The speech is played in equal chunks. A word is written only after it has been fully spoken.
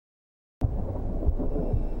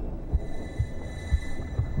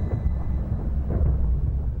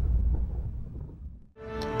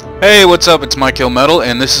Hey, what's up? It's Mykill Metal,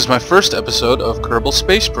 and this is my first episode of Kerbal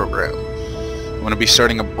Space Program. I'm going to be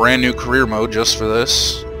starting a brand new career mode just for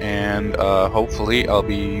this, and hopefully I'll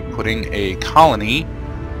be putting a colony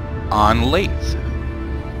on Laythe.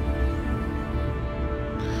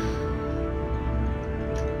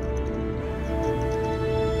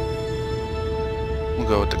 We'll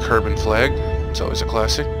go with the Kerbal flag. It's always a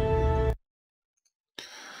classic.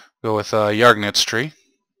 Go with Yargnet's tree.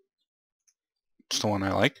 It's the one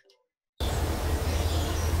I like.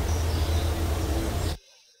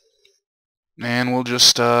 And we'll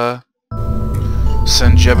just send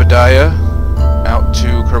Jebediah out to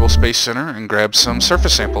Kerbal Space Center and grab some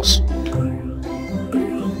surface samples.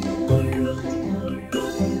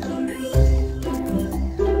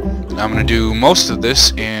 I'm going to do most of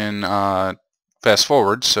this in fast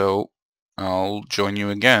forward, so I'll join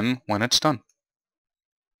you again when it's done.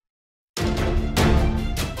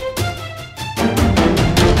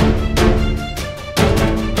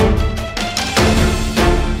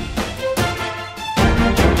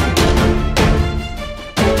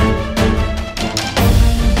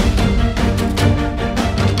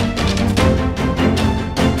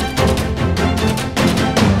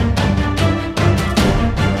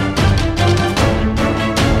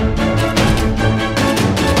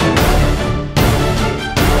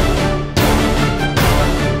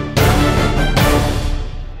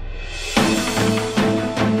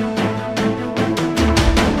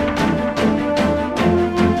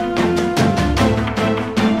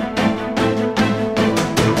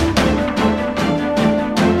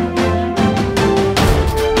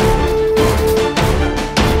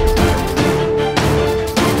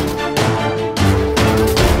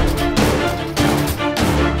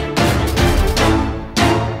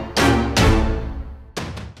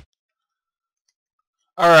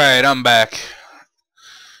 Alright, I'm back.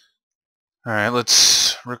 Alright,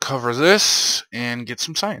 let's recover this and get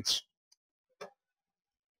some science.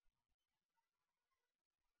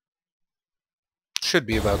 Should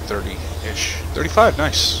be about 30-ish. 35,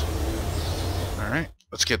 nice. Alright,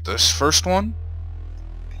 let's get this first one.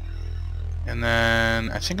 And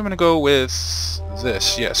then I think I'm going to go with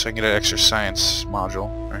this. Yes, I can get an extra science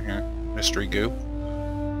module right here. Mystery goo.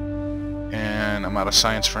 And I'm out of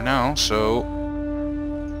science for now, so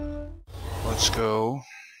let's go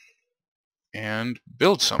and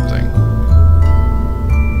build something.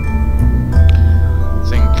 I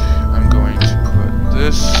think I'm going to put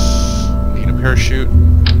this, need a parachute.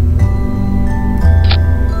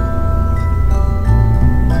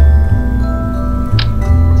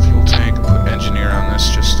 Fuel tank, put engineer on this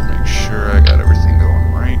just to make sure I got everything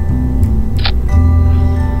going right.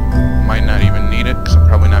 Might not even need it because I'm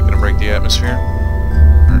probably not going to break the atmosphere.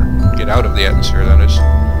 Or get out of the atmosphere, that is.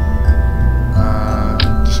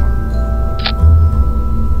 This one.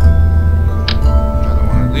 Another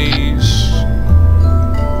one of these.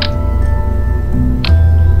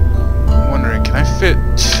 I'm wondering, can I fit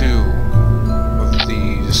 2 of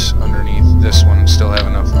these underneath this one and still have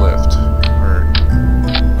enough lift? Or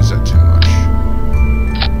is that too much?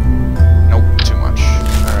 Nope, too much.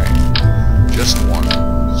 Alright. Just one.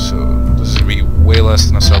 So this is going to be way less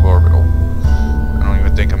than a suborbital. I don't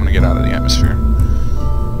even think I'm going to get out of the atmosphere.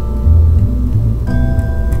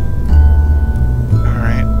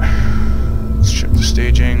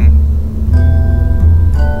 Staging.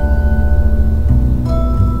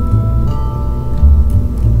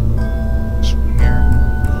 This one here.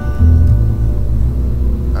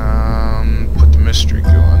 Put the mystery goo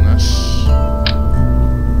on this.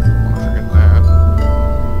 Don't forget that.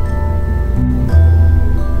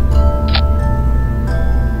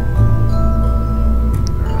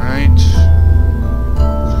 Alright.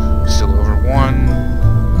 Still over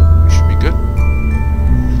 1. Should be good.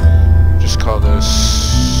 Just call this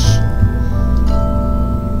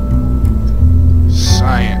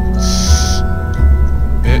science,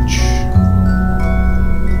 bitch.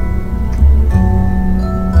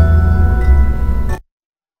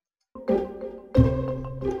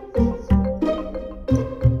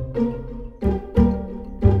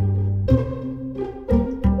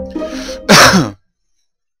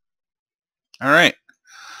 Alright.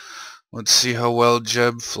 Let's see how well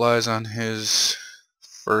Jeb flies on his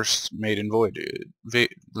first maiden voyage.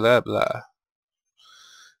 Blah blah.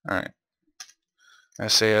 Alright.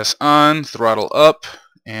 SAS on, throttle up,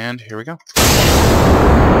 and here we go.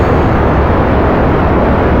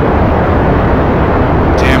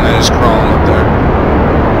 Damn, that is crawling up there.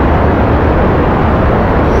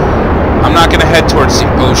 I'm not going to head towards the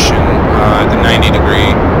ocean, the 90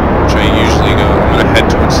 degree, which I usually go. I'm going to head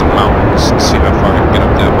towards the mountains and see how far I can get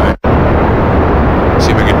up that way. See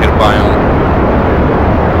if I can hit a biome.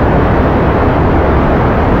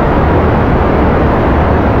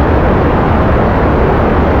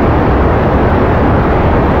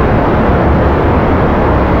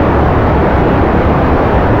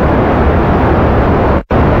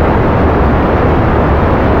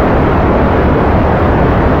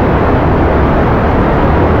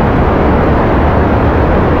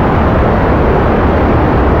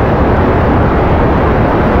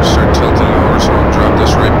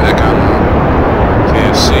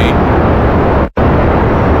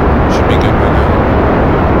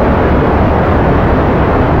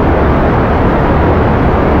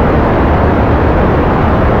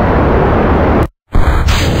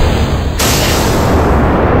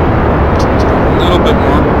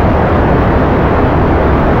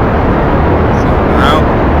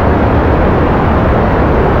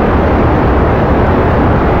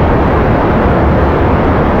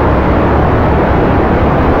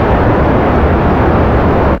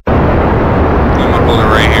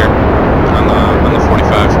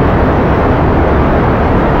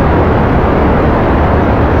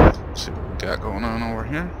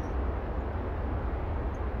 there.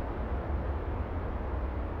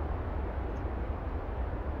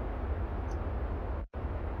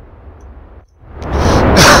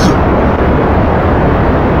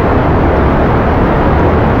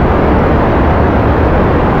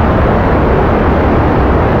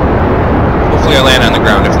 Hopefully I land on the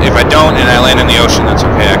ground. If I don't and I land in the ocean, that's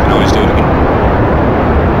okay. I can always do it again.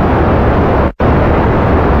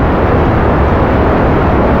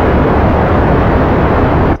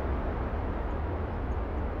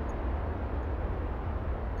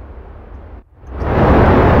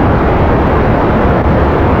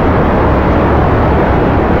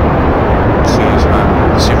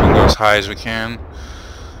 See if we can go as high as we can.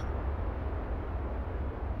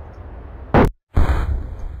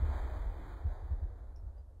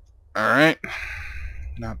 Alright.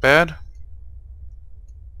 Not bad.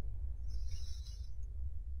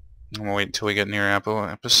 I'm going to wait until we get near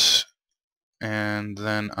Apis, and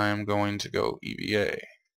then I'm going to go EVA.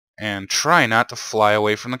 And try not to fly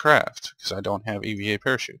away from the craft, because I don't have EVA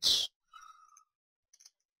parachutes.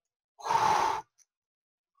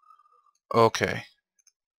 Okay.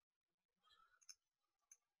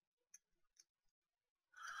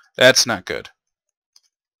 That's not good.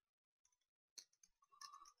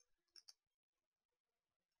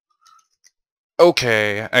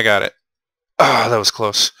 Okay, I got it. Ah, that was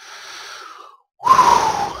close.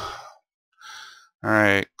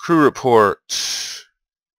 Alright, crew report.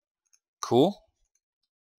 Cool.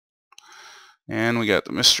 And we got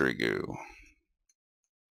the mystery goo.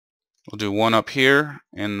 We'll do one up here,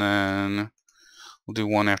 and then we'll do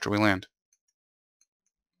one after we land.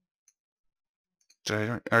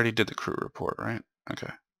 I already did the crew report, right?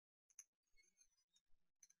 Okay.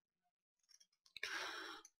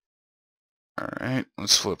 Alright,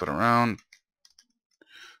 let's flip it around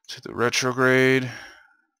to the retrograde.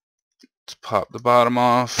 Let's pop the bottom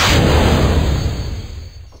off.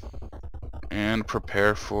 And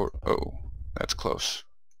prepare for... Oh, that's close.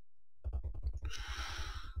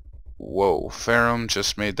 Whoa, Ferram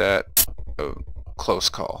just made that a close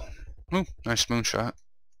call. Ooh, nice moonshot.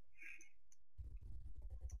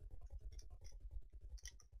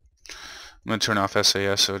 I'm going to turn off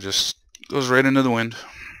SAS so it just goes right into the wind.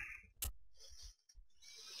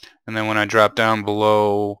 And then when I drop down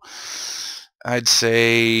below, I'd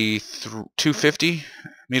say 250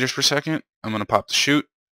 meters per second, I'm going to pop the chute.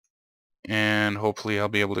 And hopefully I'll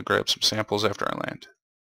be able to grab some samples after I land.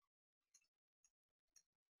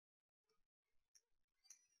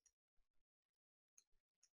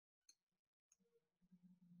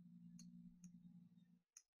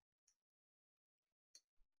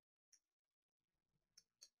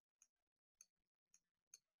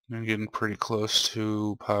 I'm getting pretty close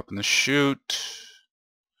to popping the chute.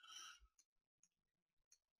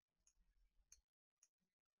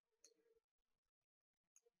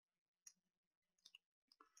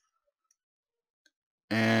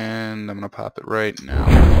 And I'm going to pop it right now.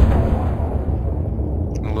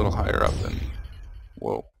 A little higher up than...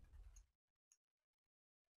 Whoa.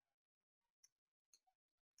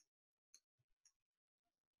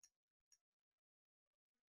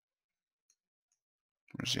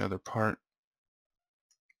 Where's the other part?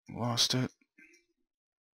 Lost it.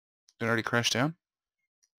 Did it already crash down?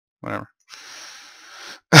 Whatever.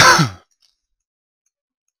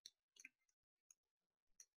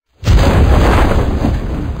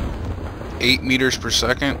 8 meters per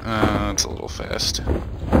second? That's a little fast.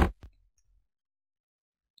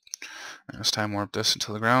 Let's time warp this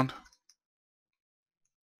into the ground.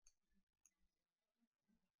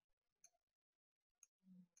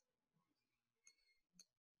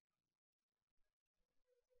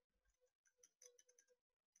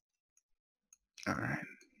 Alright.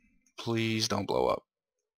 Please don't blow up.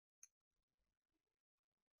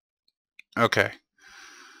 Okay.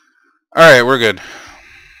 Alright, we're good.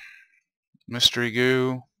 Mystery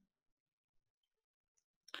goo.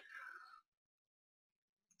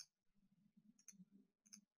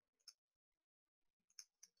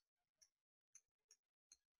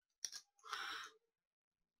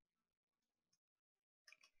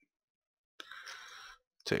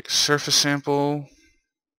 Take a surface sample.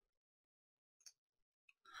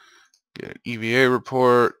 Get an EVA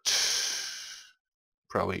report.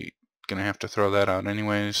 Probably gonna have to throw that out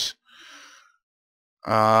anyways.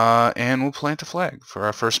 And we'll plant a flag for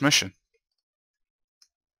our first mission.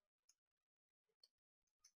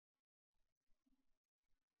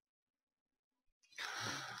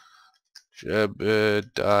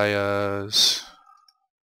 Jebediah's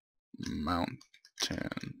Mountain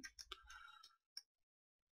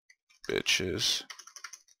bitches.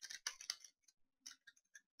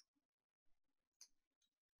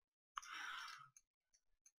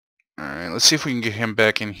 Alright, let's see if we can get him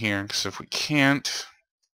back in here, because if we can't,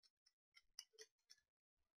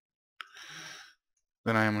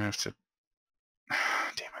 then I am going to have to...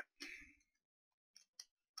 Damn it.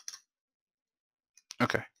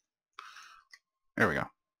 Okay. There we go.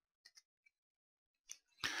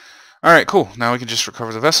 Alright, cool. Now we can just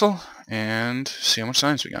recover the vessel and see how much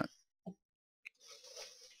science we got.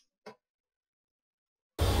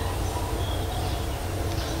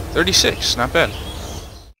 $36, not bad.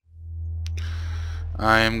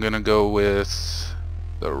 I am going to go with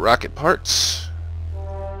the rocket parts.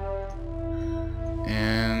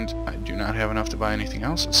 And I do not have enough to buy anything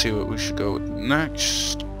else. Let's see what we should go with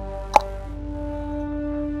next.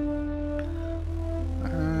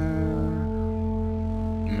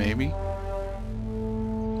 Maybe.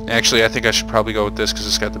 Actually, I think I should probably go with this because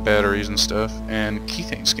it's got the batteries and stuff. And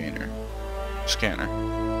Kethane scanner.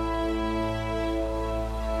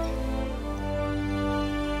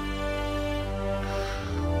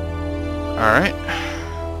 Alright.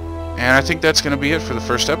 And I think that's going to be it for the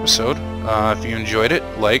first episode. If you enjoyed it,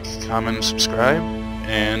 like, comment, and subscribe.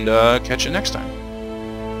 And catch you next time.